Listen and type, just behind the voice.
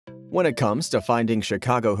when it comes to finding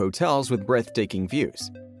Chicago hotels with breathtaking views.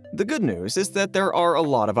 The good news is that there are a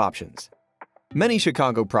lot of options. Many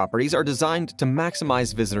Chicago properties are designed to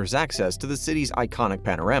maximize visitors' access to the city's iconic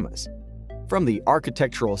panoramas. From the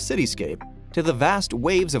architectural cityscape to the vast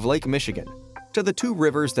waves of Lake Michigan to the two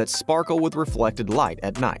rivers that sparkle with reflected light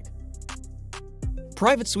at night.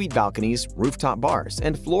 Private suite balconies, rooftop bars,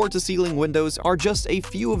 and floor-to-ceiling windows are just a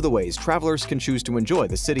few of the ways travelers can choose to enjoy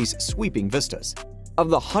the city's sweeping vistas. Of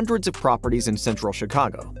the hundreds of properties in central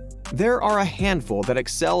Chicago, there are a handful that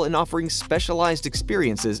excel in offering specialized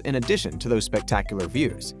experiences in addition to those spectacular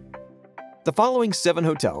views. The following 7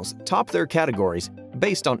 hotels top their categories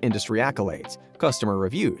based on industry accolades, customer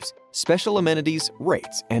reviews, special amenities,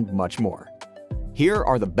 rates, and much more. Here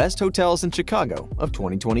are the best hotels in Chicago of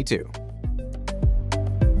 2022.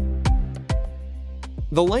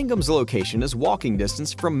 The Langham's location is walking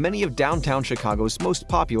distance from many of downtown Chicago's most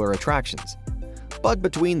popular attractions. But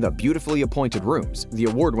between the beautifully appointed rooms, the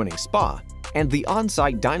award-winning spa, and the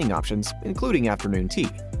on-site dining options, including afternoon tea,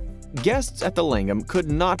 guests at the Langham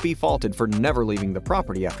could not be faulted for never leaving the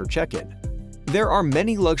property after check-in. There are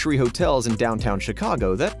many luxury hotels in downtown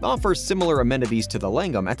Chicago that offer similar amenities to the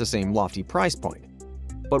Langham at the same lofty price point.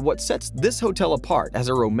 But what sets this hotel apart as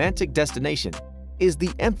a romantic destination is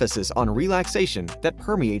the emphasis on relaxation that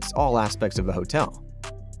permeates all aspects of the hotel.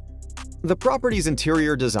 The property's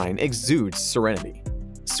interior design exudes serenity.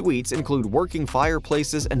 Suites include working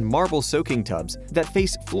fireplaces and marble soaking tubs that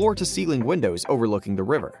face floor-to-ceiling windows overlooking the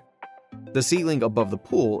river. The ceiling above the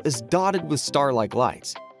pool is dotted with star-like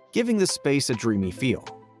lights, giving the space a dreamy feel.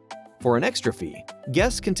 For an extra fee,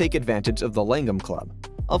 guests can take advantage of the Langham Club,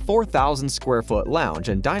 a 4,000-square-foot lounge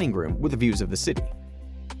and dining room with views of the city.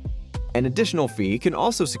 An additional fee can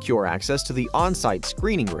also secure access to the on-site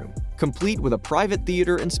screening room, complete with a private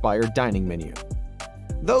theater-inspired dining menu.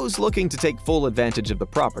 Those looking to take full advantage of the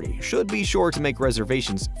property should be sure to make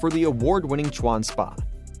reservations for the award-winning Chuan Spa,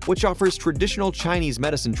 which offers traditional Chinese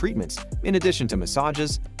medicine treatments in addition to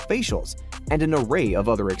massages, facials, and an array of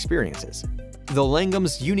other experiences. The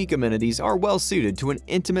Langham's unique amenities are well-suited to an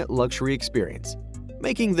intimate luxury experience,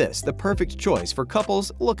 making this the perfect choice for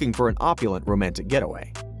couples looking for an opulent romantic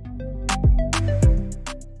getaway.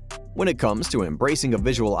 When it comes to embracing a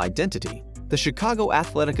visual identity, the Chicago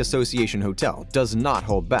Athletic Association Hotel does not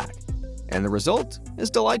hold back, and the result is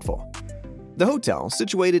delightful. The hotel,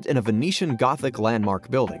 situated in a Venetian Gothic landmark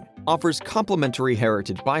building, offers complimentary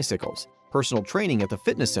heritage bicycles, personal training at the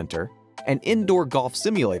fitness center, an indoor golf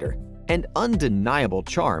simulator, and undeniable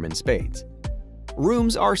charm in spades.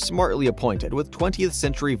 Rooms are smartly appointed with 20th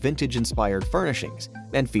century vintage-inspired furnishings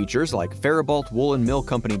and features like Faribault Woolen Mill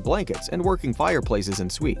Company blankets and working fireplaces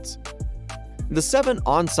and suites. The 7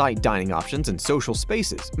 on-site dining options and social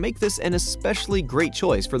spaces make this an especially great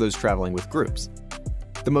choice for those traveling with groups.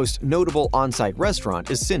 The most notable on-site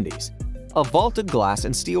restaurant is Cindy's, a vaulted glass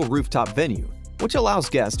and steel rooftop venue which allows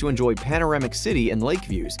guests to enjoy panoramic city and lake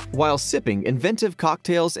views while sipping inventive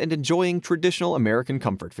cocktails and enjoying traditional American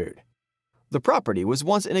comfort food. The property was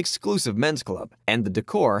once an exclusive men's club, and the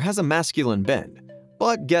decor has a masculine bend,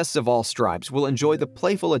 but guests of all stripes will enjoy the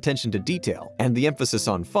playful attention to detail and the emphasis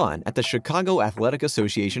on fun at the Chicago Athletic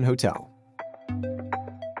Association Hotel.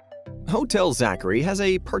 Hotel Zachary has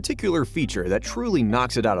a particular feature that truly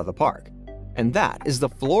knocks it out of the park, and that is the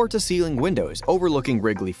floor-to-ceiling windows overlooking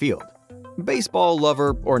Wrigley Field. Baseball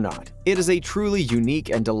lover or not, it is a truly unique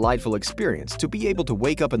and delightful experience to be able to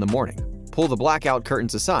wake up in the morning, pull the blackout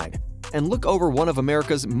curtains aside, and look over one of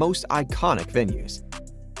America's most iconic venues.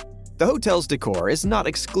 The hotel's decor is not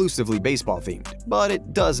exclusively baseball-themed, but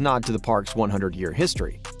it does nod to the park's 100-year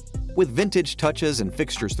history, with vintage touches and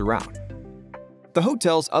fixtures throughout. The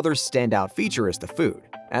hotel's other standout feature is the food,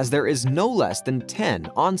 as there is no less than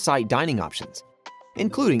 10 on-site dining options,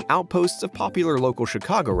 including outposts of popular local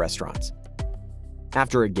Chicago restaurants.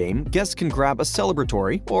 After a game, guests can grab a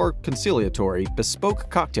celebratory or conciliatory bespoke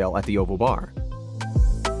cocktail at the Oval Bar.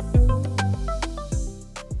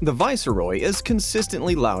 The Viceroy is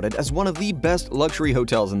consistently lauded as one of the best luxury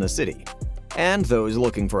hotels in the city, and those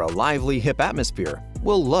looking for a lively, hip atmosphere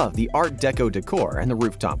will love the Art Deco decor and the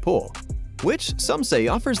rooftop pool, which some say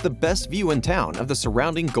offers the best view in town of the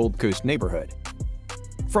surrounding Gold Coast neighborhood.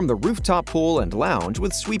 From the rooftop pool and lounge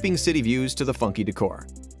with sweeping city views to the funky decor,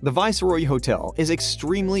 the Viceroy Hotel is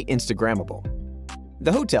extremely Instagrammable.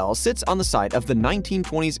 The hotel sits on the site of the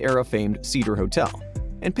 1920s-era famed Cedar Hotel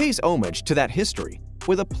and pays homage to that history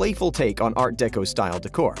with a playful take on Art Deco-style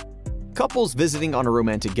decor. Couples visiting on a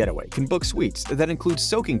romantic getaway can book suites that include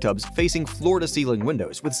soaking tubs facing floor-to-ceiling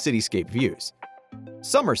windows with cityscape views.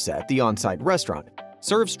 Somerset, the on-site restaurant,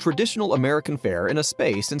 serves traditional American fare in a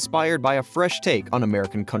space inspired by a fresh take on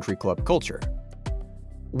American country club culture.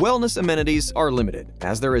 Wellness amenities are limited,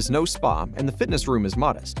 as there is no spa and the fitness room is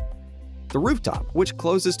modest. The rooftop, which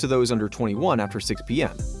closes to those under 21 after 6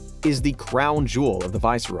 p.m., is the crown jewel of the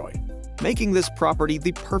Viceroy, making this property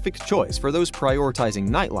the perfect choice for those prioritizing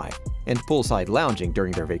nightlife and poolside lounging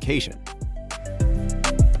during their vacation.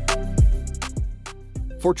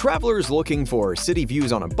 For travelers looking for city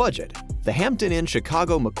views on a budget, the Hampton Inn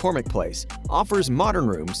Chicago McCormick Place offers modern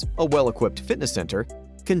rooms, a well-equipped fitness center,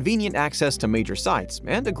 convenient access to major sites,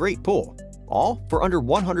 and a great pool, all for under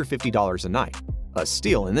 $150 a night, a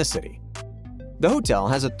steal in this city. The hotel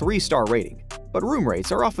has a 3-star rating, but room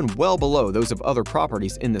rates are often well below those of other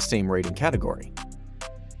properties in the same rating category.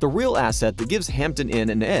 The real asset that gives Hampton Inn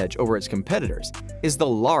an edge over its competitors is the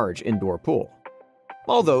large indoor pool.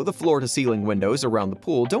 Although the floor-to-ceiling windows around the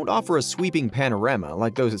pool don't offer a sweeping panorama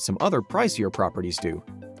like those at some other pricier properties do,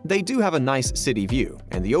 they do have a nice city view,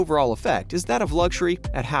 and the overall effect is that of luxury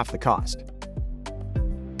at half the cost.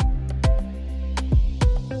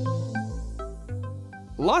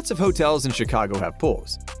 Lots of hotels in Chicago have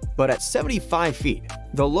pools, but at 75 feet,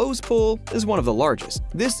 the Lowe's Pool is one of the largest.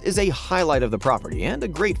 This is a highlight of the property and a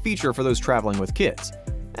great feature for those traveling with kids,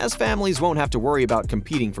 as families won't have to worry about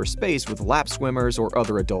competing for space with lap swimmers or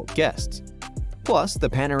other adult guests. Plus, the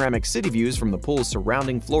panoramic city views from the pool's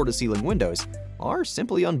surrounding floor-to-ceiling windows are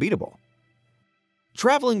simply unbeatable.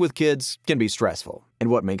 Traveling with kids can be stressful, and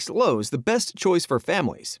what makes Lowe's the best choice for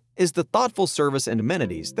families is the thoughtful service and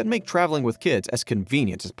amenities that make traveling with kids as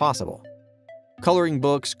convenient as possible. Coloring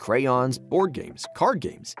books, crayons, board games, card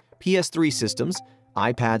games, PS3 systems,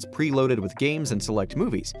 iPads preloaded with games and select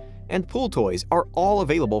movies, and pool toys are all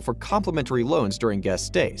available for complimentary loans during guest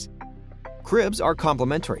stays. Cribs are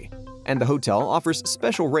complimentary, and the hotel offers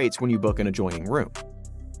special rates when you book an adjoining room.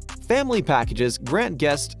 Family packages grant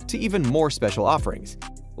guests to even more special offerings,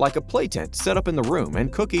 like a play tent set up in the room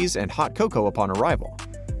and cookies and hot cocoa upon arrival.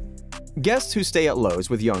 Guests who stay at Lowe's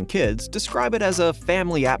with young kids describe it as a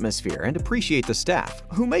family atmosphere and appreciate the staff,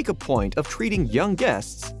 who make a point of treating young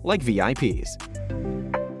guests like VIPs.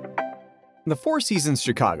 The Four Seasons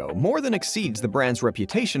Chicago more than exceeds the brand's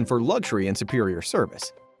reputation for luxury and superior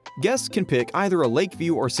service. Guests can pick either a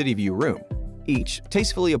Lakeview or City View room, each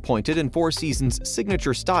tastefully appointed in Four Seasons'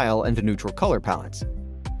 signature style and neutral color palettes.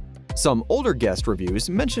 Some older guest reviews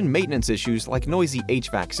mention maintenance issues like noisy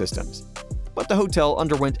HVAC systems, but the hotel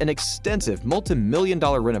underwent an extensive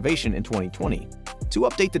multi-million-dollar renovation in 2020 to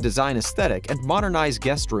update the design aesthetic and modernize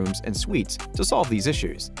guest rooms and suites to solve these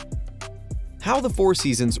issues. How the Four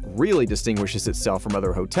Seasons really distinguishes itself from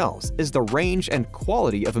other hotels is the range and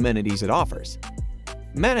quality of amenities it offers.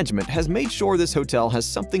 Management has made sure this hotel has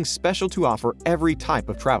something special to offer every type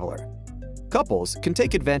of traveler. Couples can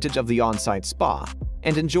take advantage of the on-site spa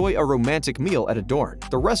and enjoy a romantic meal at Adorn,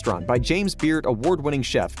 the restaurant by James Beard award-winning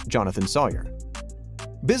chef Jonathan Sawyer.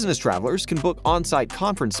 Business travelers can book on-site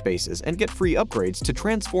conference spaces and get free upgrades to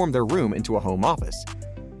transform their room into a home office.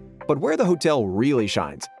 But where the hotel really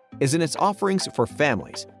shines is in its offerings for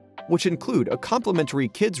families, which include a complimentary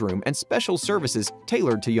kids' room and special services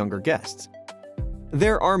tailored to younger guests.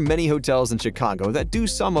 There are many hotels in Chicago that do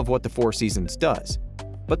some of what the Four Seasons does,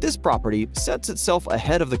 but this property sets itself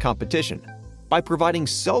ahead of the competition by providing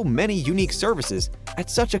so many unique services at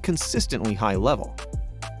such a consistently high level.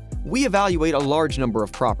 We evaluate a large number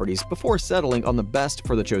of properties before settling on the best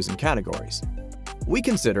for the chosen categories. We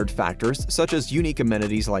considered factors such as unique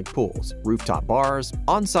amenities like pools, rooftop bars,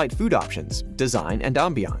 on-site food options, design and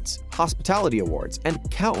ambiance, hospitality awards, and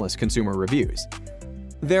countless consumer reviews.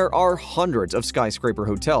 There are hundreds of skyscraper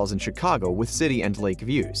hotels in Chicago with city and lake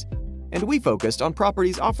views, and we focused on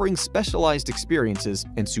properties offering specialized experiences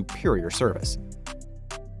and superior service.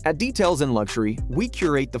 At Details in Luxury, we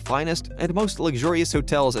curate the finest and most luxurious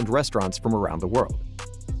hotels and restaurants from around the world.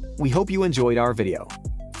 We hope you enjoyed our video.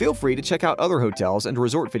 Feel free to check out other hotels and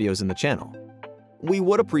resort videos in the channel. We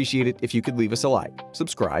would appreciate it if you could leave us a like,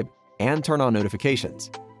 subscribe, and turn on notifications.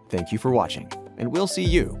 Thank you for watching, and we'll see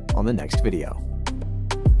you on the next video.